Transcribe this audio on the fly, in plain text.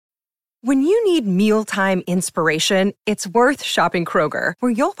When you need mealtime inspiration, it's worth shopping Kroger,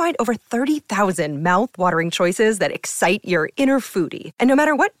 where you'll find over 30,000 mouth-watering choices that excite your inner foodie. And no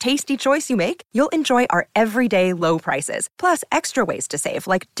matter what tasty choice you make, you'll enjoy our everyday low prices, plus extra ways to save,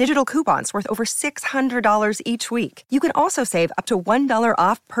 like digital coupons worth over $600 each week. You can also save up to $1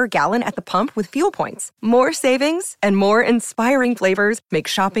 off per gallon at the pump with fuel points. More savings and more inspiring flavors make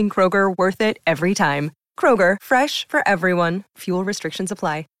shopping Kroger worth it every time. Kroger, fresh for everyone. Fuel restrictions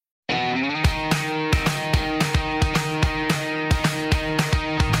apply.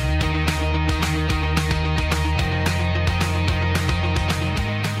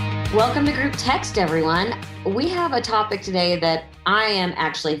 Welcome to Group Text, everyone. We have a topic today that I am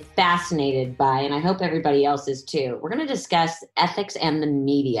actually fascinated by, and I hope everybody else is too. We're going to discuss ethics and the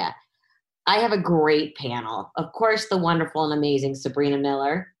media. I have a great panel. Of course, the wonderful and amazing Sabrina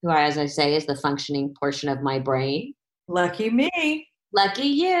Miller, who, as I say, is the functioning portion of my brain. Lucky me. Lucky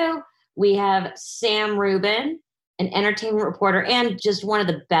you. We have Sam Rubin, an entertainment reporter and just one of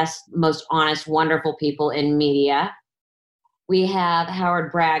the best, most honest, wonderful people in media. We have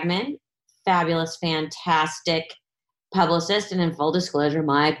Howard Bragman, fabulous, fantastic publicist, and in full disclosure,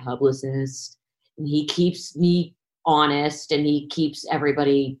 my publicist. And he keeps me honest, and he keeps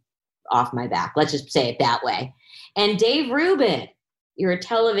everybody off my back. Let's just say it that way. And Dave Rubin, you're a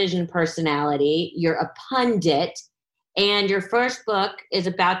television personality, you're a pundit, and your first book is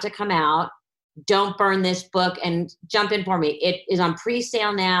about to come out. Don't burn this book, and jump in for me. It is on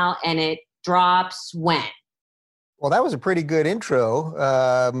pre-sale now, and it drops when? Well, that was a pretty good intro.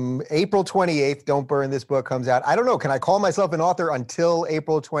 April 28th, Don't Burn This Book comes out. I don't know, can I call myself an author until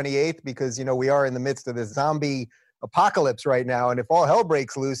April 28th? Because, you know, we are in the midst of this zombie apocalypse right now. And if all hell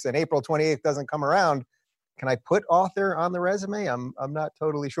breaks loose and April 28th doesn't come around, can I put author on the resume? I'm not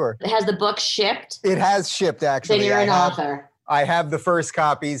totally sure. Has the book shipped? It has shipped, actually. Then you're an author. I have the first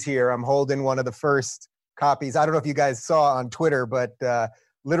copies here. I'm holding one of the first copies. I don't know if you guys saw on Twitter, but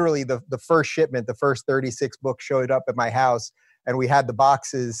literally the first shipment, the first 36 books showed up at my house, and we had the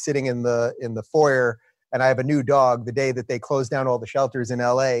boxes sitting in the foyer. And I have a new dog. The day that they closed down all the shelters in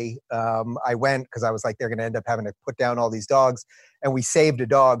LA, I went because I was like, they're going to end up having to put down all these dogs. And we saved a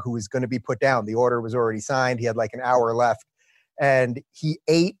dog who was going to be put down. The order was already signed. He had like an hour left, and he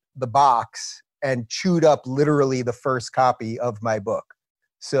ate the box and chewed up literally the first copy of my book.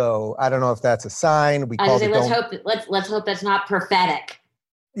 So I don't know if that's a sign. Let's hope that's not prophetic.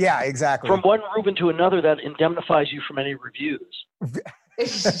 Yeah, exactly. From one Rubin to another, that indemnifies you from any reviews.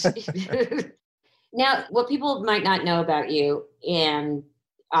 Now, what people might not know about you, and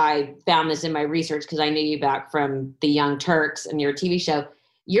I found this in my research because I knew you back from the Young Turks and your TV show,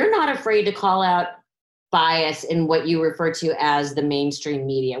 you're not afraid to call out bias in what you refer to as the mainstream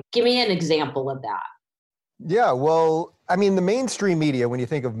media. Give me an example of that. Yeah, well, I mean, the mainstream media, when you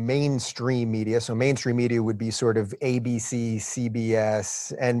think of mainstream media, so mainstream media would be sort of ABC,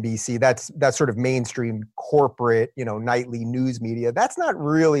 CBS, NBC, that's sort of mainstream corporate, nightly news media. That's not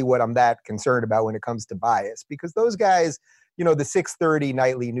really what I'm that concerned about when it comes to bias, because those guys, the 6:30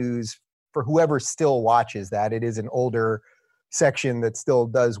 nightly news, for whoever still watches that, it is an older section that still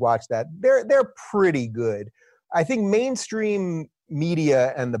does watch that, they're pretty good. I think mainstream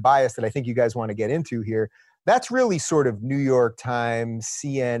media and the bias that I think you guys want to get into here, that's really sort of New York Times,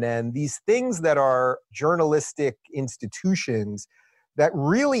 CNN, these things that are journalistic institutions that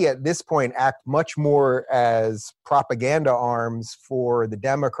really at this point act much more as propaganda arms for the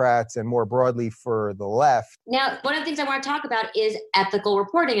Democrats and more broadly for the left. Now, one of the things I want to talk about is ethical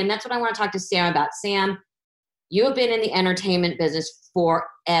reporting, and that's what I want to talk to Sam about. Sam, you have been in the entertainment business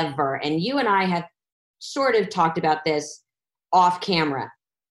forever, and you and I have sort of talked about this off camera.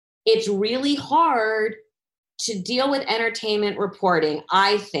 It's really hard to deal with entertainment reporting,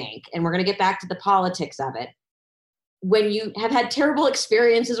 I think, and we're going to get back to the politics of it, when you have had terrible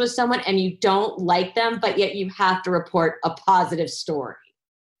experiences with someone and you don't like them, but yet you have to report a positive story.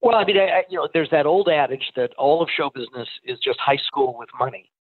 Well, I mean, there's that old adage that all of show business is just high school with money.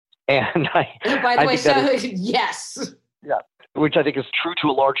 And by the way, yes. Yeah, which I think is true to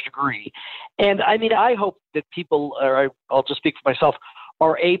a large degree. And I mean, I hope that people, or I'll just speak for myself,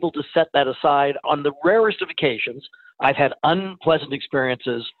 are able to set that aside. On the rarest of occasions, I've had unpleasant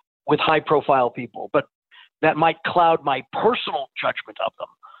experiences with high-profile people, but that might cloud my personal judgment of them.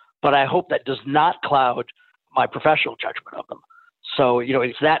 But I hope that does not cloud my professional judgment of them. So,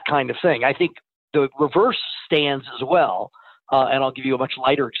 it's that kind of thing. I think the reverse stands as well, and I'll give you a much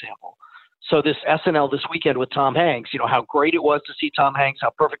lighter example. So this SNL this weekend with Tom Hanks, how great it was to see Tom Hanks,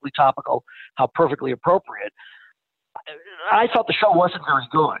 how perfectly topical, how perfectly appropriate. I thought the show wasn't very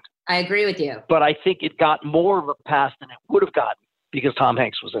good. I agree with you. But I think it got more of a pass than it would have gotten because Tom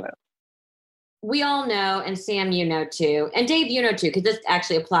Hanks was in it. we all know, and Sam, you know too, and Dave, you know too, because this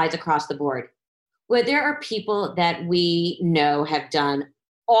actually applies across the board, where there are people that we know have done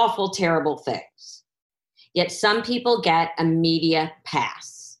awful, terrible things. Yet some people get a media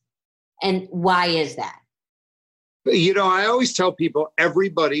pass. And why is that? You know, I always tell people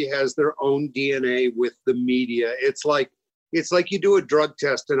everybody has their own DNA with the media. It's like you do a drug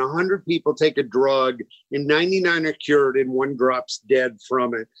test and 100 people take a drug and 99 are cured and one drops dead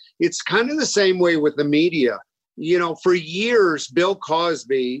from it. It's kind of the same way with the media. You know, for years, Bill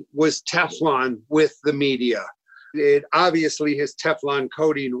Cosby was Teflon with the media. Obviously, his Teflon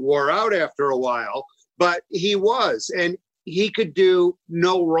coating wore out after a while, but he was. And he could do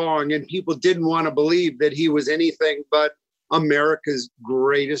no wrong, and people didn't want to believe that he was anything but America's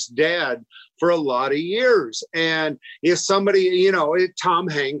greatest dad for a lot of years. And if somebody, you know, Tom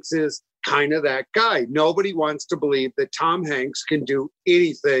Hanks is kind of that guy. Nobody wants to believe that Tom Hanks can do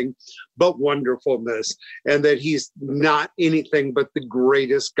anything but wonderfulness and that he's not anything but the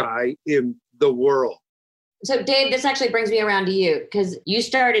greatest guy in the world. So, Dave, this actually brings me around to you, because you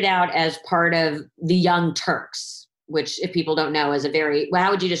started out as part of the Young Turks, which, if people don't know, is a very, well,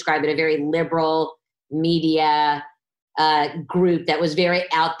 how would you describe it? A very liberal media group that was very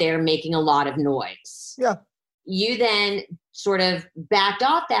out there making a lot of noise. Yeah. You then sort of backed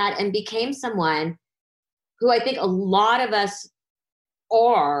off that and became someone who I think a lot of us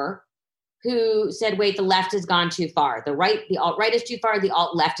are, who said, wait, the left has gone too far. The alt-right is too far, the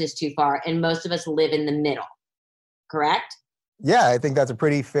alt-left is too far, and most of us live in the middle. Correct? Yeah, I think that's a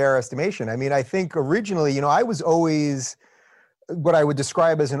pretty fair estimation. I mean, I think originally, you know, I was always what I would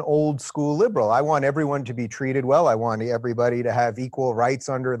describe as an old school liberal. I want everyone to be treated well. I want everybody to have equal rights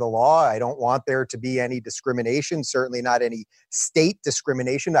under the law. I don't want there to be any discrimination, certainly not any state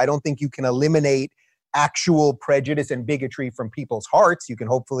discrimination. I don't think you can eliminate actual prejudice and bigotry from people's hearts. You can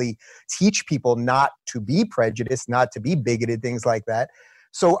hopefully teach people not to be prejudiced, not to be bigoted, things like that.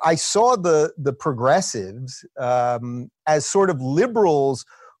 So I saw the progressives as sort of liberals,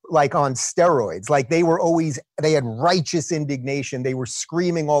 like on steroids. Like they had righteous indignation. They were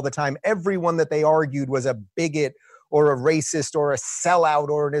screaming all the time. Everyone that they argued was a bigot or a racist or a sellout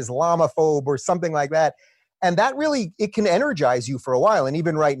or an Islamophobe or something like that. And that really, it can energize you for a while. And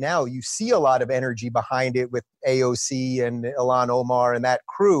even right now, you see a lot of energy behind it with AOC and Ilhan Omar and that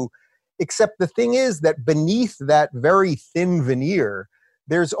crew. Except the thing is that beneath that very thin veneer,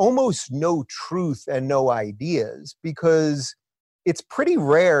 there's almost no truth and no ideas, because it's pretty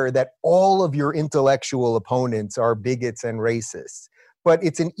rare that all of your intellectual opponents are bigots and racists. But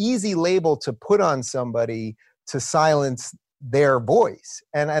it's an easy label to put on somebody to silence their voice.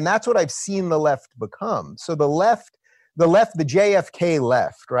 And that's what I've seen the left become. So the JFK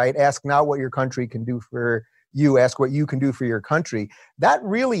left, right? Ask not what your country can do for you, ask what you can do for your country. That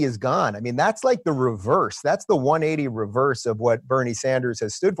really is gone. I mean, that's like the reverse. That's the 180 reverse of what Bernie Sanders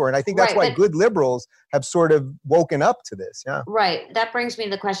has stood for. And I think that's why good liberals have sort of woken up to this. Yeah. Right. That brings me to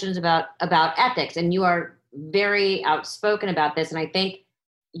the questions about ethics. And you are very outspoken about this. And I think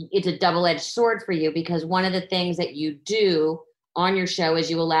it's a double-edged sword for you, because one of the things that you do on your show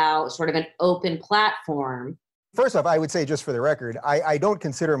is you allow sort of an open platform. First off, I would say, just for the record, I don't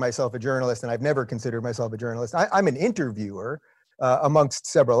consider myself a journalist, and I've never considered myself a journalist. I'm an interviewer, amongst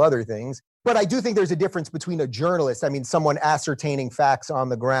several other things. But I do think there's a difference between a journalist, I mean, someone ascertaining facts on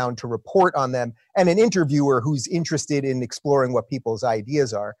the ground to report on them, and an interviewer who's interested in exploring what people's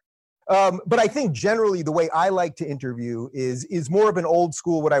ideas are. But I think generally the way I like to interview is more of an old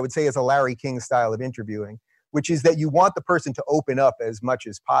school, what I would say is a Larry King style of interviewing, which is that you want the person to open up as much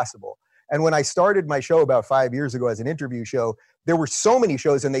as possible. And when I started my show about 5 years ago as an interview show, there were so many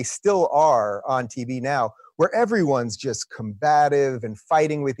shows, and they still are on TV now, where everyone's just combative and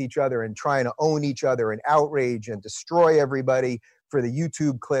fighting with each other and trying to own each other and outrage and destroy everybody for the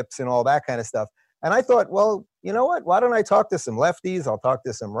YouTube clips and all that kind of stuff. And I thought, well, you know what? Why don't I talk to some lefties? I'll talk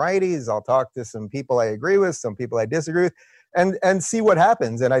to some righties. I'll talk to some people I agree with, some people I disagree with, and see what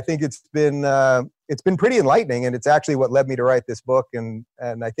happens. And I think it's been pretty enlightening, and it's actually what led me to write this book, and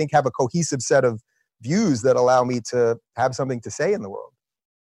I think have a cohesive set of views that allow me to have something to say in the world.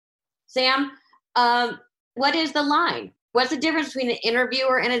 Sam, what is the line? What's the difference between an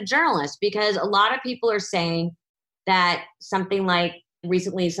interviewer and a journalist? Because a lot of people are saying that something like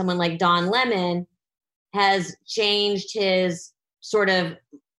recently, someone like Don Lemon has changed his sort of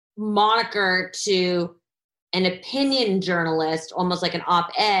moniker to an opinion journalist, almost like an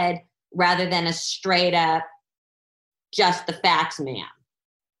op-ed, rather than a straight up, just the facts man.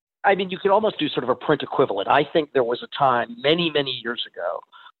 I mean, you could almost do sort of a print equivalent. I think there was a time many, many years ago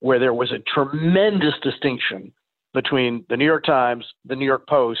where there was a tremendous distinction between the New York Times, the New York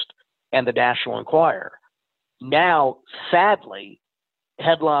Post, and the National Enquirer. Now, sadly,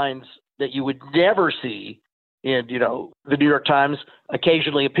 headlines that you would never see in, the New York Times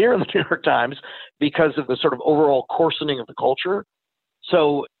occasionally appear in the New York Times because of the sort of overall coarsening of the culture.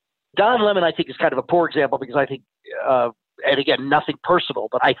 So Don Lemon, I think, is kind of a poor example because I think, and again, nothing personal,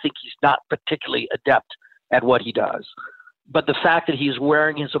 but I think he's not particularly adept at what he does. But the fact that he's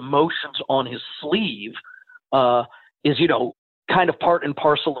wearing his emotions on his sleeve is, kind of part and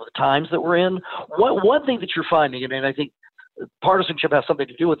parcel of the times that we're in. One thing that you're finding, and I think partisanship has something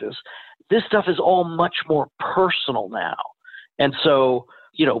to do with this stuff is all much more personal now. And so,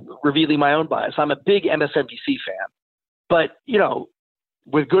 revealing my own bias, I'm a big MSNBC fan, but,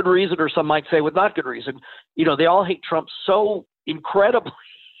 with good reason, or some might say with not good reason, they all hate Trump so incredibly,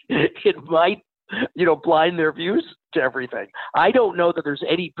 it might, blind their views to everything. I don't know that there's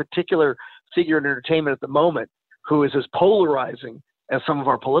any particular figure in entertainment at the moment who is as polarizing as some of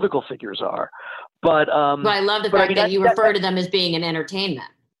our political figures are. But I love the fact that you refer to them as being an entertainment.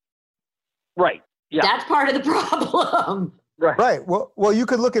 Right. Yeah. That's part of the problem. Right. Well, you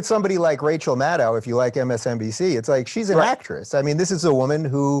could look at somebody like Rachel Maddow, if you like MSNBC. It's like she's an actress. I mean, this is a woman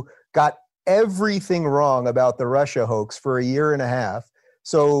who got everything wrong about the Russia hoax for a year and a half.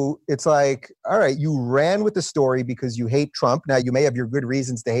 So it's like, all right, you ran with the story because you hate Trump. Now, you may have your good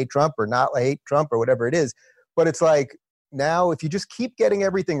reasons to hate Trump or not hate Trump or whatever it is. But it's like, now, if you just keep getting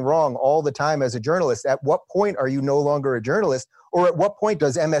everything wrong all the time as a journalist, at what point are you no longer a journalist? Or at what point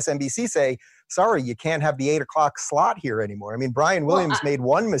does MSNBC say, sorry, you can't have the 8 o'clock slot here anymore? I mean, Brian Williams made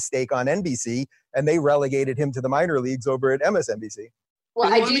one mistake on NBC, and they relegated him to the minor leagues over at MSNBC.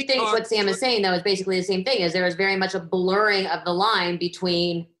 Well, I do think what Sam is saying, though, is basically the same thing, is there is very much a blurring of the line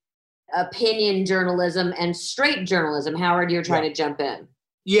between opinion journalism and straight journalism. Howard, you're trying to jump in.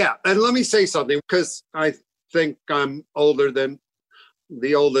 Yeah, and let me say something, because I think I'm older than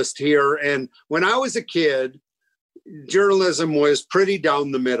the oldest here. And when I was a kid, journalism was pretty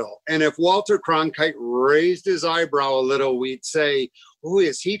down the middle. And if Walter Cronkite raised his eyebrow a little, we'd say, oh,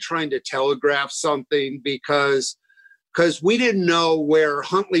 is he trying to telegraph something? Because we didn't know where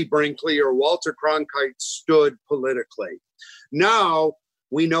Huntley Brinkley or Walter Cronkite stood politically. Now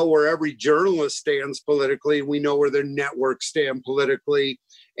we know where every journalist stands politically. We know where their networks stand politically.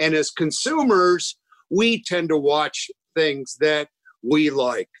 And as consumers, we tend to watch things that we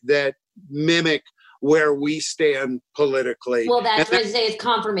like, that mimic where we stand politically. Well, that's what I say is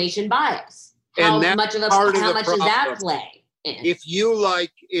confirmation bias. How much does that play in? If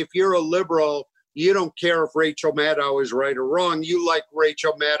you're a liberal, you don't care if Rachel Maddow is right or wrong. You like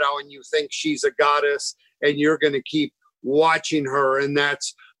Rachel Maddow and you think she's a goddess and you're going to keep watching her. And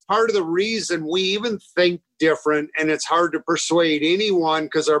that's part of the reason we even think different. And it's hard to persuade anyone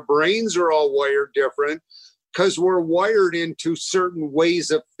because our brains are all wired different, because we're wired into certain ways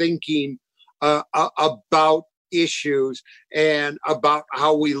of thinking about issues and about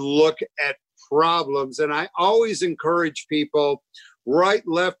how we look at problems. And I always encourage people, right,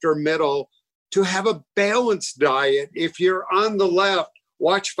 left, or middle, to have a balanced diet. If you're on the left,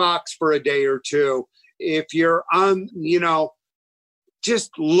 watch Fox for a day or two. If you're on,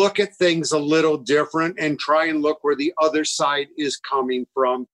 just look at things a little different and try and look where the other side is coming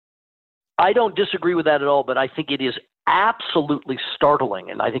from. I don't disagree with that at all, but I think it is absolutely startling.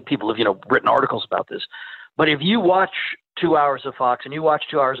 And I think people have, written articles about this. But if you watch 2 hours of Fox and you watch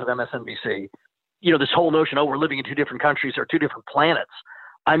 2 hours of MSNBC, this whole notion, we're living in two different countries or two different planets.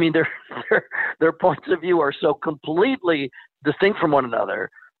 I mean, their points of view are so completely distinct from one another,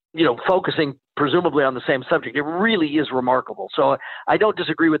 focusing presumably on the same subject. It really is remarkable. So I don't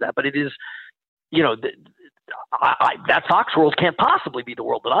disagree with that, but it is, that Fox world can't possibly be the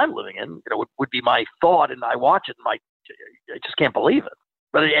world that I'm living in. Would be my thought, and I watch it and I just can't believe it.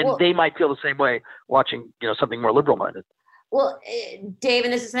 But they might feel the same way watching, something more liberal-minded. Well, Dave,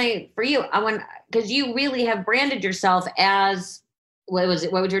 and this is something for you. Because you really have branded yourself as, what was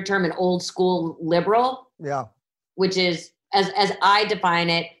your term? An old school liberal? Yeah. Which is, as I define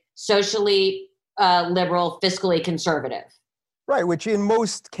it, socially liberal, fiscally conservative. Right, which in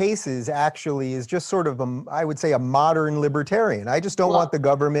most cases actually is just sort of, I would say, a modern libertarian. I just don't want the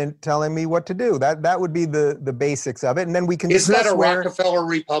government telling me what to do. That would be the basics of it, and then we can. Isn't that a Rockefeller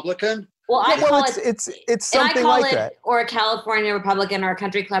Republican? Well, it's something like that, or a California Republican, or a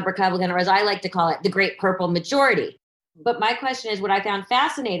country club Republican, or as I like to call it, the Great Purple Majority. But my question is, what I found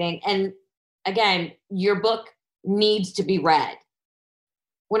fascinating, and again, your book needs to be read.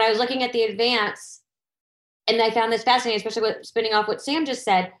 When I was looking at the advance. And I found this fascinating, especially with spinning off what Sam just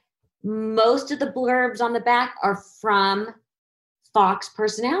said. Most of the blurbs on the back are from Fox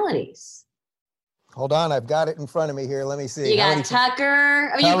personalities. Hold on, I've got it in front of me here. Let me see. You got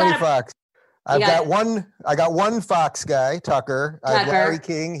Tucker. How many Fox? I got one Fox guy, Tucker. I have Larry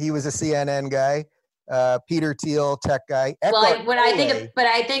King. He was a CNN guy. Peter Thiel, tech guy.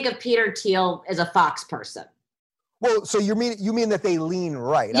 I think of Peter Thiel as a Fox person. Well, so you mean that they lean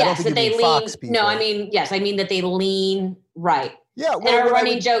right? Yes, I don't think that they lean. Fox people. No, I mean that they lean right. Yeah. Well, and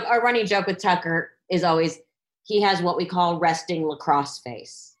our running joke with Tucker is always he has what we call resting lacrosse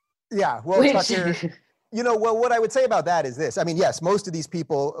face. Yeah. Well, Tucker. What I would say about that is this. I mean, yes, most of these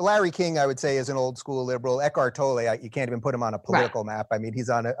people, Larry King, I would say, is an old school liberal. Eckhart Tolle, you can't even put him on a political map. I mean, he's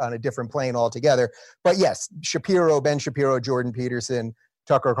on a different plane altogether. But yes, Ben Shapiro, Jordan Peterson,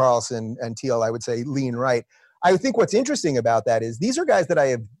 Tucker Carlson, and Thiel, I would say, lean right. I think what's interesting about that is these are guys that I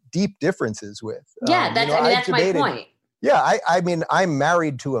have deep differences with. Yeah, that's my point. Yeah, I mean, I'm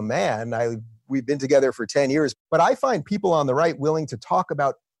married to a man. We've been together for 10 years, but I find people on the right willing to talk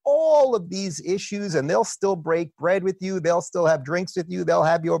about all of these issues, and they'll still break bread with you. They'll still have drinks with you. They'll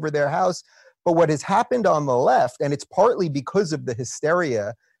have you over their house. But what has happened on the left, and it's partly because of the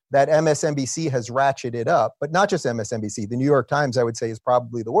hysteria that MSNBC has ratcheted up, but not just MSNBC. The New York Times, I would say, is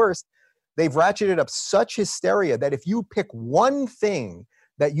probably the worst. They've ratcheted up such hysteria that if you pick one thing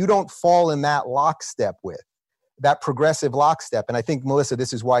that you don't fall in that lockstep with, that progressive lockstep, and I think, Melissa,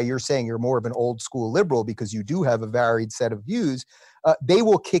 this is why you're saying you're more of an old school liberal, because you do have a varied set of views, they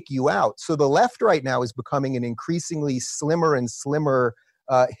will kick you out. So the left right now is becoming an increasingly slimmer and slimmer,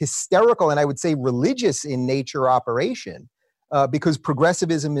 hysterical, and I would say religious in nature operation, because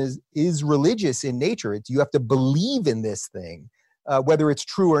progressivism is religious in nature. You have to believe in this thing, whether it's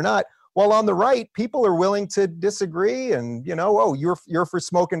true or not. While on the right, people are willing to disagree and, you're for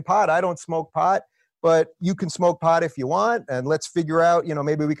smoking pot. I don't smoke pot, but you can smoke pot if you want. And let's figure out,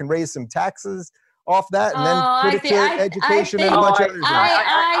 maybe we can raise some taxes off that and then put it to education and a bunch of other things.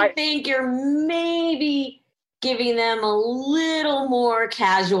 I think you're maybe giving them a little more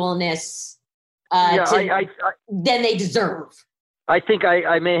casualness than they deserve. I think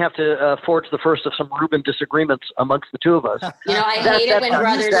I may have to forge the first of some Rubin disagreements amongst the two of us. I hate it when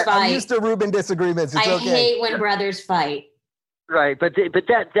brothers fight. I'm used to Rubin disagreements. It's okay. I hate when brothers fight. Right, but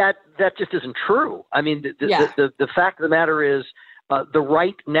that just isn't true. I mean, the fact of the matter is, the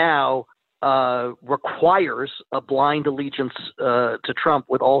right now requires a blind allegiance to Trump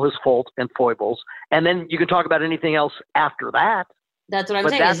with all his faults and foibles, and then you can talk about anything else after that. That's what I'm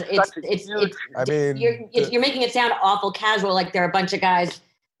saying. You're making it sound awful casual, like there are a bunch of guys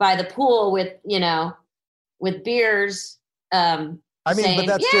by the pool with beers. But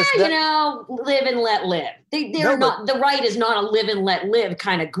that's live and let live. The right is not a live and let live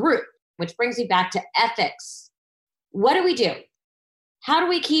kind of group, which brings me back to ethics. What do we do? How do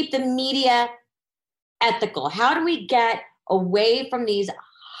we keep the media ethical? How do we get away from these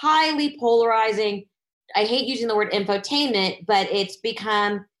highly polarizing, I hate using the word infotainment, but it's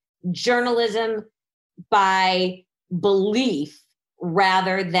become journalism by belief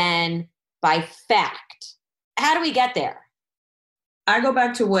rather than by fact. How do we get there? I go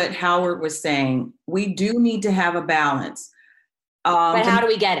back to what Howard was saying. We do need to have a balance. But how do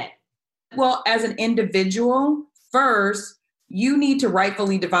we get it? Well, as an individual, first, you need to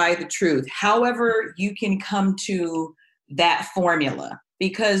rightfully divide the truth. However, you can come to that formula,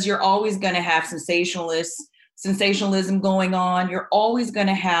 because you're always going to have sensationalism going on. You're always going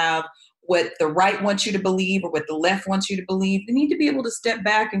to have what the right wants you to believe or what the left wants you to believe. You need to be able to step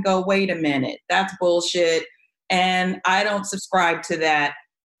back and go, wait a minute, that's bullshit. And I don't subscribe to that.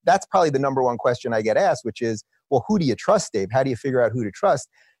 That's probably the number one question I get asked, which is, well, who do you trust, Dave? How do you figure out who to trust?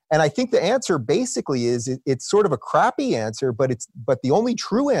 And I think the answer basically is it's sort of a crappy answer, but the only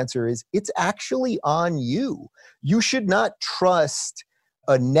true answer is it's actually on you. You should not trust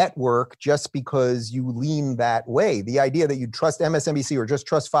a network just because you lean that way. The idea that you trust MSNBC or just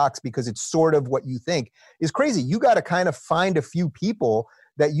trust Fox because it's sort of what you think is crazy. You got to kind of find a few people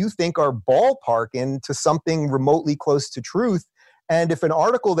that you think are ballparking to something remotely close to truth. And if an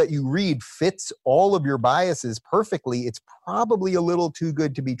article that you read fits all of your biases perfectly, it's probably a little too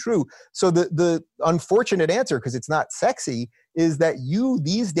good to be true. So the unfortunate answer, because it's not sexy, is that you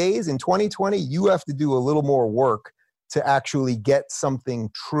these days in 2020, you have to do a little more work to actually get something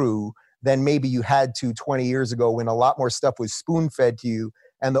true than maybe you had to 20 years ago when a lot more stuff was spoon-fed to you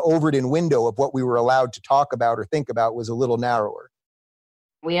and the Overton window of what we were allowed to talk about or think about was a little narrower.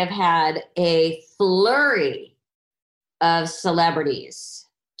 We have had a flurry of celebrities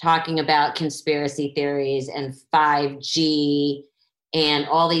talking about conspiracy theories and 5G and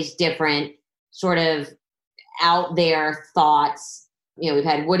all these different sort of out there thoughts. We've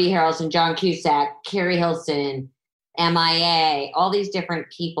had Woody Harrelson, John Cusack, Carrie Hilson, MIA, all these different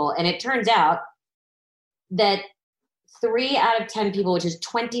people. And it turns out that 3 out of 10 people, which is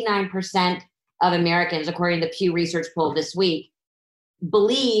 29% of Americans, according to the Pew Research poll this week,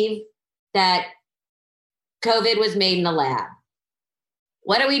 believe that COVID was made in a lab.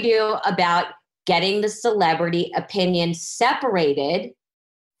 What do we do about getting the celebrity opinion separated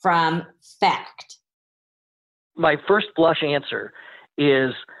from fact? My first blush answer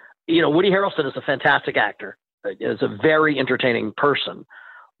is, Woody Harrelson is a fantastic actor. Is a very entertaining person,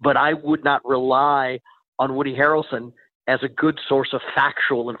 but I would not rely on Woody Harrelson as a good source of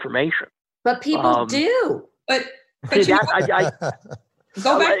factual information. But people do. But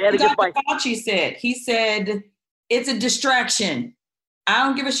go back to what Dr. Fauci said. He said, it's a distraction. I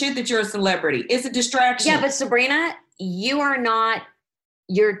don't give a shit that you're a celebrity. It's a distraction. Yeah, but Sabrina, you are not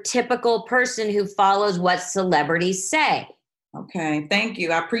your typical person who follows what celebrities say. Okay, thank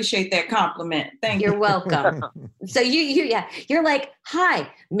you. I appreciate that compliment. Thank you. You're welcome. So you're like,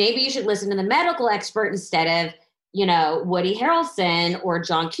 hi, maybe you should listen to the medical expert instead of, Woody Harrelson or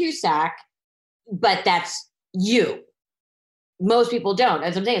John Cusack, but that's you. Most people don't.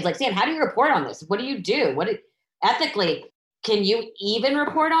 As I'm saying, it's like, Sam, how do you report on this? What do you do? Ethically, can you even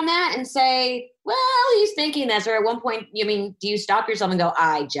report on that and say, well, he's thinking this, or at one point, do you stop yourself and go,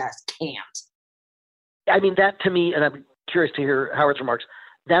 I just can't? I mean, that to me, and I'm curious to hear Howard's remarks,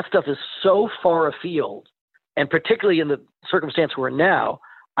 that stuff is so far afield, and particularly in the circumstance we're in now,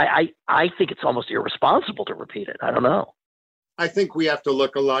 I think it's almost irresponsible to repeat it. I don't know. I think we have to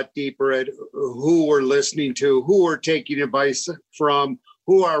look a lot deeper at who we're listening to, who we're taking advice from,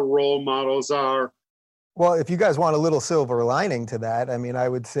 who our role models are. Well, if you guys want a little silver lining to that, I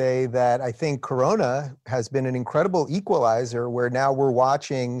would say that I think Corona has been an incredible equalizer where now we're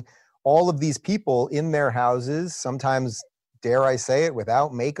watching all of these people in their houses, sometimes, dare I say it,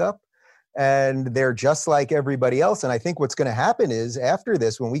 without makeup, and they're just like everybody else. And I think what's going to happen is after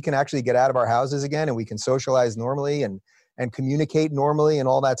this, when we can actually get out of our houses again and we can socialize normally and communicate normally and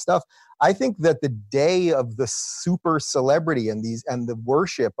all that stuff, I think that the day of the super celebrity and the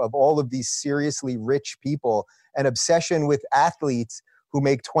worship of all of these seriously rich people and obsession with athletes who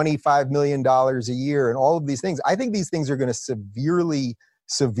make $25 million a year and all of these things, I think these things are going to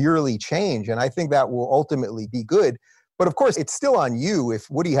severely change. And I think that will ultimately be good. But of course, it's still on you. If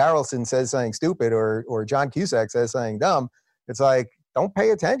Woody Harrelson says something stupid or John Cusack says something dumb, it's like, don't pay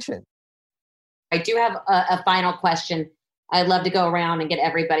attention. I do have a final question. I'd love to go around and get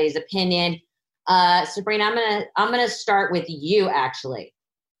everybody's opinion. Sabrina, I'm gonna start with you, actually.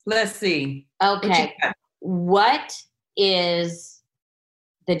 Let's see. Okay. What is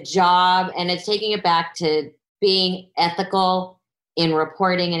the job, and it's taking it back to being ethical in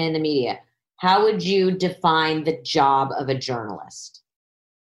reporting and in the media. How would you define the job of a journalist?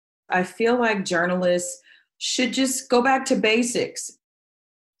 I feel like journalists should just go back to basics.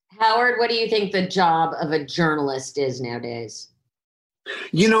 Howard, what do you think the job of a journalist is nowadays?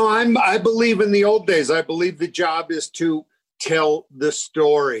 I believe in the old days. I believe the job is to tell the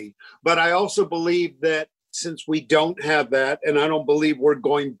story. But I also believe that since we don't have that, and I don't believe we're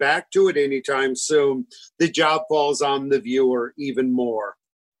going back to it anytime soon, the job falls on the viewer even more.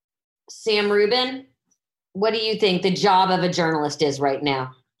 Sam Rubin, what do you think the job of a journalist is right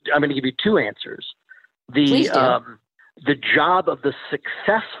now? I'm going to give you two answers. Please do. The job of the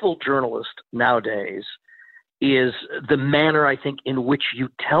successful journalist nowadays is the manner, I think, in which you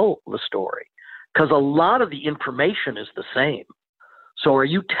tell the story, because a lot of the information is the same. So are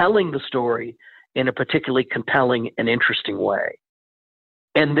you telling the story in a particularly compelling and interesting way?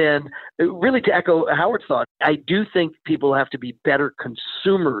 And then really to echo Howard's thought, I do think people have to be better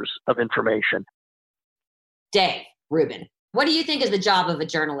consumers of information. Dave Rubin, what do you think is the job of a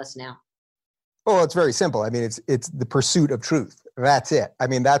journalist now? Oh, it's very simple. It's the pursuit of truth. That's it.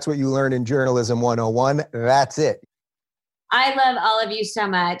 That's what you learn in Journalism 101. That's it. I love all of you so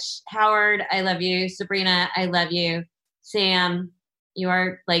much. Howard, I love you. Sabrina, I love you. Sam, you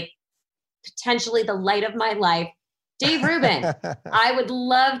are like potentially the light of my life. Dave Rubin, I would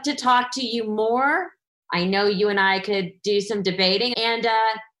love to talk to you more. I know you and I could do some debating. And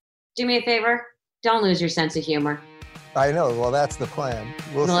do me a favor, don't lose your sense of humor. I know. Well, that's the plan.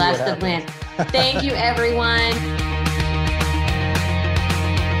 We'll see that's what the happens. plan. Thank you, everyone.